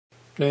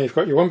Now you've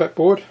got your Wombat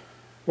board,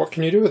 what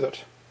can you do with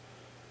it?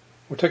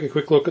 We'll take a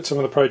quick look at some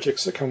of the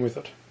projects that come with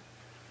it.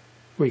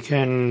 We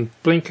can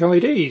blink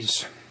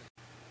LEDs.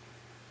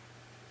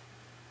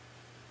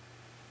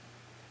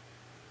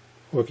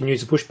 We can use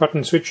the push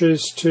button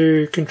switches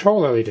to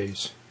control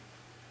LEDs.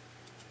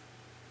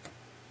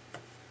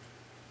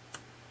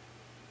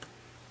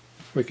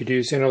 We could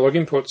use analog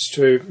inputs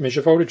to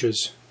measure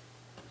voltages.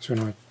 So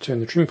when I turn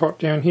the trim pot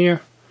down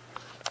here,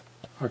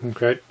 I can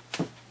create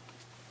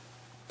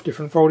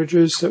different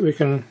voltages that we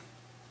can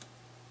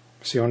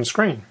see on a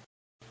screen.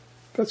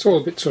 That's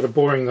all a bit sort of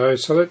boring though,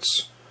 so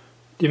let's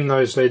dim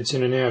those LEDs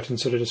in and out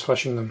instead of just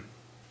flashing them.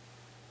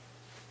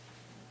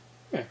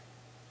 Yeah,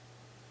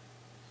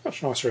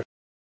 much nicer.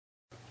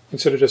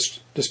 Instead of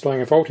just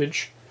displaying a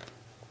voltage,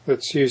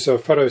 let's use a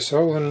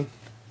photocell and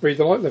read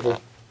the light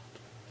level.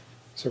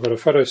 So I've got a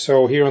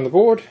photocell here on the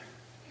board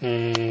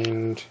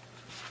and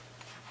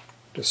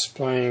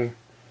displaying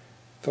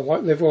the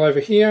light level over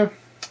here,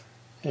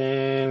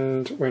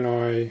 and when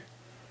I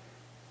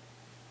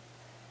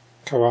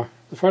cover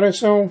the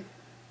photocell,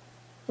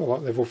 the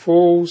light level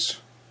falls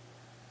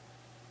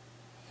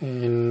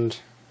and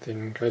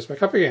then goes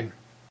back up again.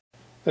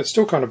 That's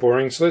still kind of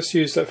boring, so let's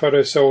use that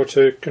photocell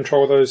to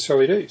control those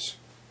LEDs.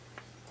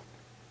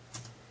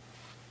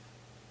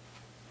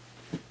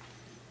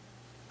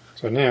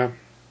 So now,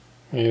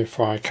 if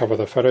I cover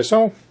the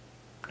photocell,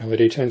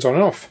 LED turns on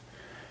and off.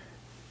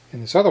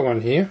 And this other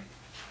one here,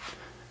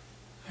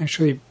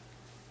 actually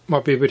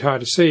might be a bit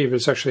hard to see, but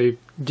it's actually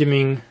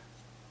dimming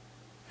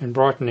and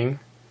brightening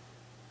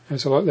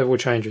as the light level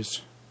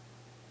changes.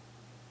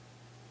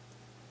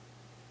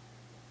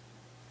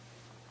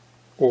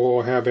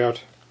 Or how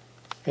about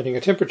adding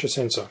a temperature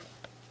sensor?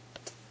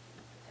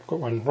 I've got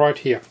one right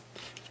here.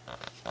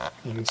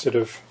 And instead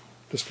of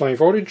displaying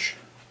voltage,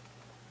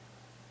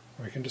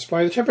 we can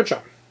display the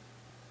temperature.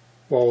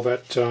 While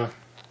that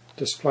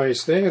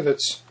displays there,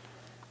 let's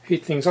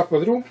heat things up a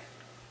little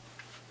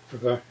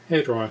with a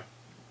hairdryer.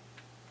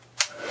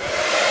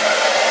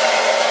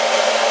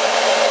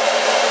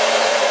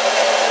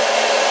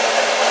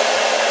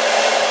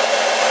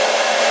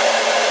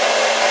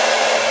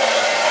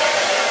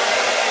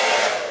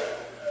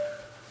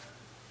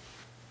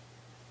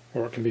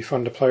 Or it can be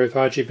fun to play with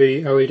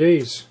RGB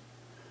LEDs.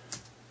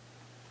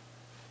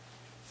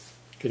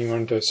 Getting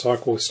one to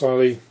cycle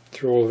slowly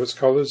through all of its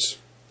colours,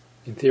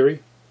 in theory,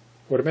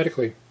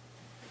 automatically.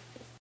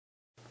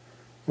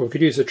 Or we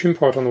could use a trim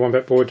pot on the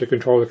Wombat board to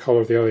control the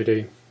colour of the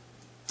LED.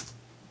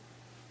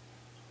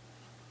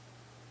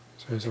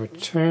 So as I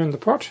turn the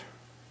pot,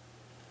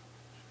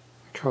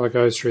 the colour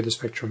goes through the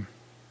spectrum.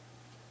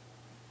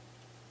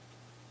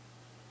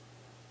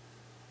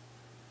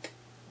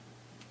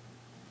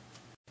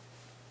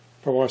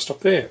 But why stop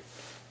there?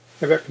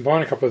 How about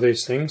combine a couple of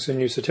these things and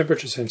use the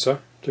temperature sensor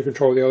to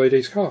control the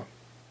LED's colour?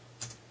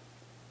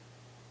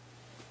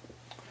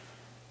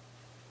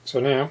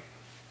 So now,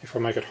 if I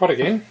make it hot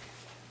again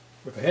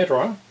with a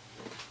hairdryer,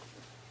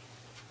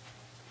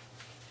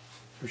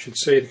 we should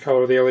see the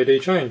colour of the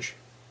LED change.